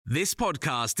This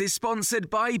podcast is sponsored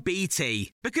by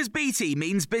BT, because BT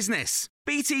means business.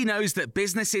 BT knows that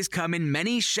businesses come in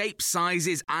many shapes,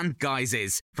 sizes and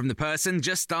guises, from the person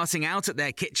just starting out at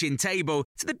their kitchen table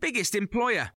to the biggest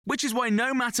employer, which is why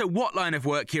no matter what line of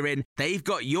work you're in, they've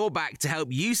got your back to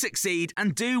help you succeed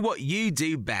and do what you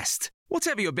do best.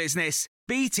 Whatever your business,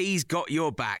 BT's got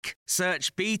your back.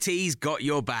 Search BT's got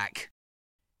your back.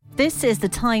 This is the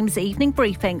Times evening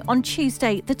briefing on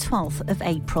Tuesday, the 12th of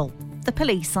April. The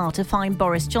police are to fine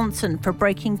Boris Johnson for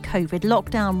breaking COVID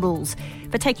lockdown rules,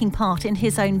 for taking part in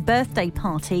his own birthday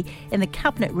party in the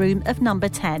Cabinet Room of Number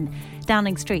 10.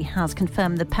 Downing Street has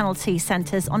confirmed the penalty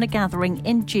centres on a gathering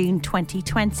in June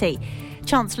 2020.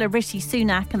 Chancellor Rishi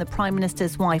Sunak and the Prime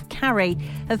Minister's wife Carrie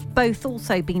have both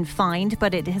also been fined,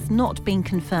 but it has not been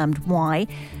confirmed why.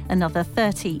 Another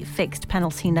 30 fixed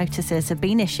penalty notices have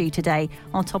been issued today,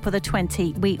 on top of the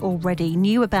 20 we already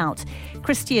knew about.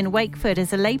 Christian Wakeford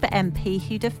is a Labour MP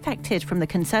who defected from the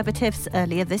Conservatives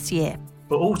earlier this year.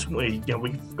 But ultimately,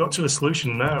 we've got to a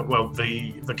solution now,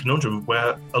 the conundrum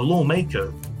where a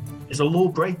lawmaker is a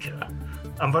lawbreaker.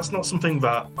 And that's not something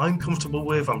that I'm comfortable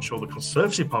with. I'm sure the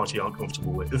Conservative Party aren't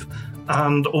comfortable with.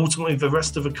 And ultimately, the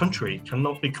rest of the country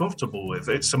cannot be comfortable with.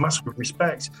 It's a matter of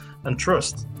respect and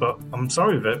trust. But I'm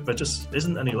sorry that there just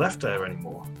isn't any left there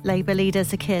anymore. Labour leader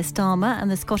Sir Keir Starmer and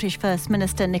the Scottish First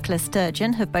Minister Nicola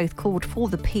Sturgeon have both called for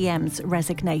the PM's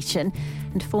resignation.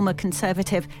 And former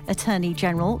Conservative Attorney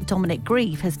General Dominic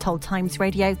Grieve has told Times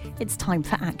Radio it's time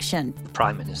for action. The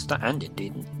Prime Minister and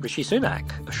indeed Rishi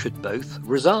Sunak should both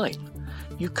resign.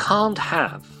 You can't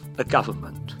have a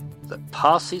government that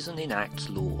passes and enacts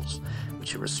laws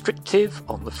which are restrictive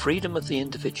on the freedom of the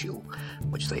individual,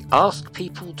 which they ask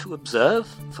people to observe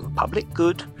for the public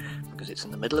good, because it's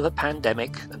in the middle of a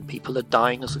pandemic and people are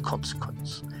dying as a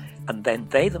consequence, and then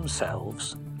they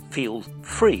themselves feel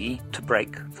free to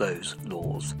break those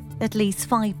laws. At least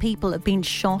 5 people have been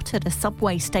shot at a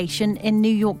subway station in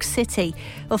New York City.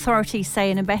 Authorities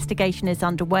say an investigation is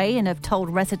underway and have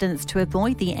told residents to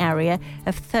avoid the area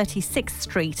of 36th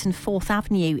Street and 4th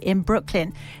Avenue in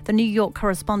Brooklyn. The New York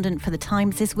correspondent for The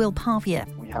Times is Will Pavia.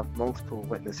 We have multiple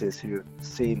witnesses who have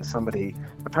seen somebody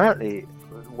apparently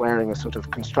wearing a sort of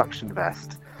construction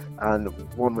vest, and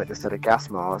one witness said a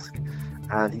gas mask,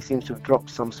 and he seems to have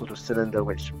dropped some sort of cylinder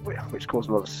which caused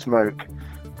a lot of smoke.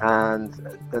 And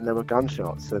then there were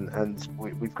gunshots, and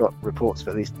we've got reports of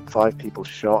at least 5 people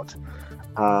shot,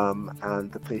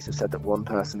 and the police have said that one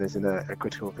person is in a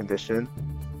critical condition.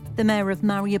 The mayor of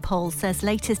Mariupol says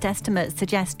latest estimates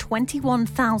suggest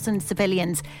 21,000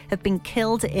 civilians have been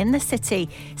killed in the city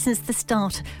since the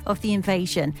start of the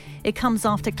invasion. It comes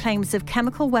after claims of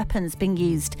chemical weapons being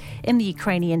used in the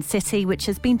Ukrainian city, which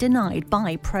has been denied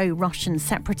by pro-Russian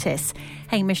separatists.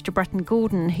 Hamish de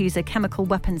Bretton-Gordon, who's a chemical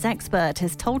weapons expert,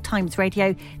 has told Times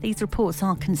Radio these reports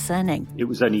are concerning. It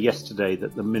was only yesterday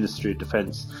that the Ministry of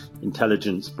Defence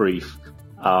intelligence brief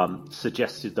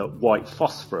suggested that white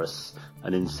phosphorus,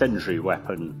 an incendiary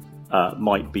weapon,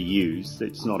 might be used.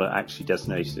 It's not actually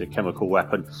designated a chemical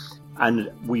weapon. And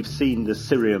we've seen the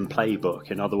Syrian playbook,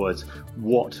 in other words,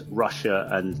 what Russia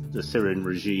and the Syrian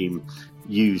regime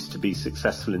used to be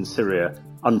successful in Syria,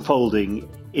 unfolding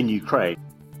in Ukraine.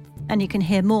 And you can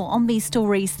hear more on these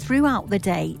stories throughout the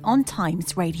day on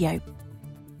Times Radio.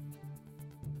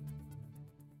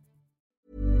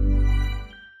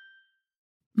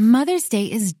 Mother's Day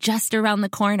is just around the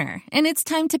corner, and it's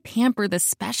time to pamper the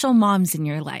special moms in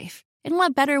your life. And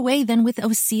what better way than with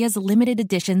Osea's limited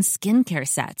edition skincare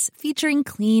sets, featuring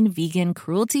clean, vegan,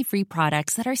 cruelty-free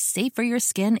products that are safe for your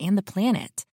skin and the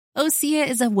planet. Osea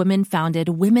is a women-founded,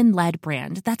 women-led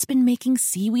brand that's been making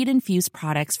seaweed-infused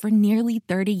products for nearly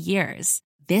 30 years.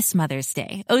 This Mother's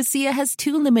Day, Osea has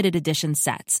 2 limited edition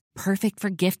sets, perfect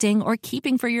for gifting or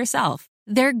keeping for yourself.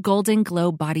 Their Golden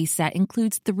Glow body set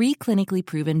includes 3 clinically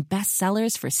proven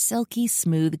bestsellers for silky,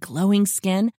 smooth, glowing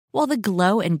skin, while the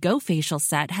Glow and Go facial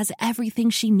set has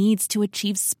everything she needs to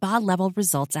achieve spa-level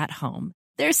results at home.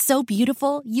 They're so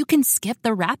beautiful, you can skip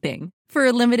the wrapping. For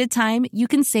a limited time, you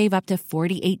can save up to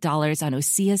 $48 on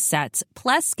Osea's sets,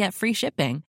 plus get free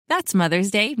shipping. That's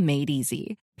Mother's Day made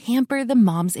easy. Pamper the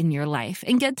moms in your life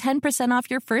and get 10%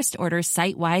 off your first order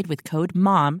site-wide with code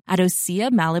MOM at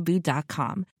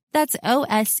OseaMalibu.com. That's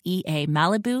OSEA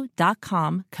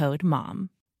Malibu.com, code MOM.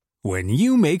 When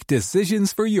you make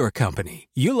decisions for your company,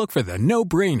 you look for the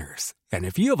no-brainers. And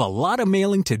if you have a lot of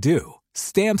mailing to do,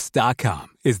 Stamps.com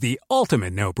is the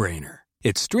ultimate no-brainer.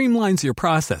 It streamlines your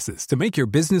processes to make your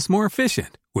business more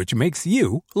efficient, which makes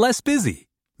you less busy.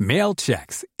 Mail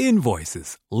checks,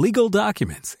 invoices, legal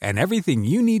documents, and everything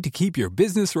you need to keep your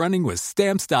business running with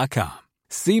Stamps.com.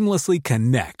 Seamlessly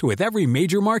connect with every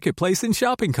major marketplace and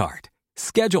shopping cart.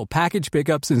 Schedule package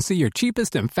pickups and see your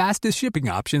cheapest and fastest shipping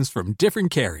options from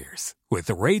different carriers, with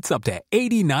rates up to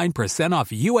 89% off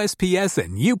USPS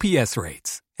and UPS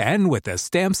rates. And with the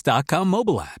Stamps.com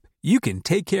mobile app, you can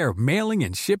take care of mailing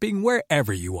and shipping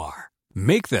wherever you are.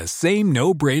 Make the same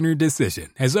no-brainer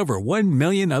decision as over 1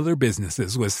 million other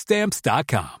businesses with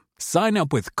Stamps.com. Sign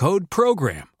up with code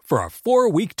PROGRAM for a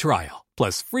 4-week trial,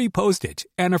 plus free postage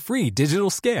and a free digital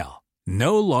scale.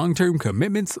 No long-term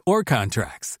commitments or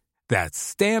contracts. That's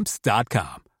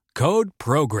Stamps.com. Code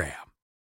PROGRAM.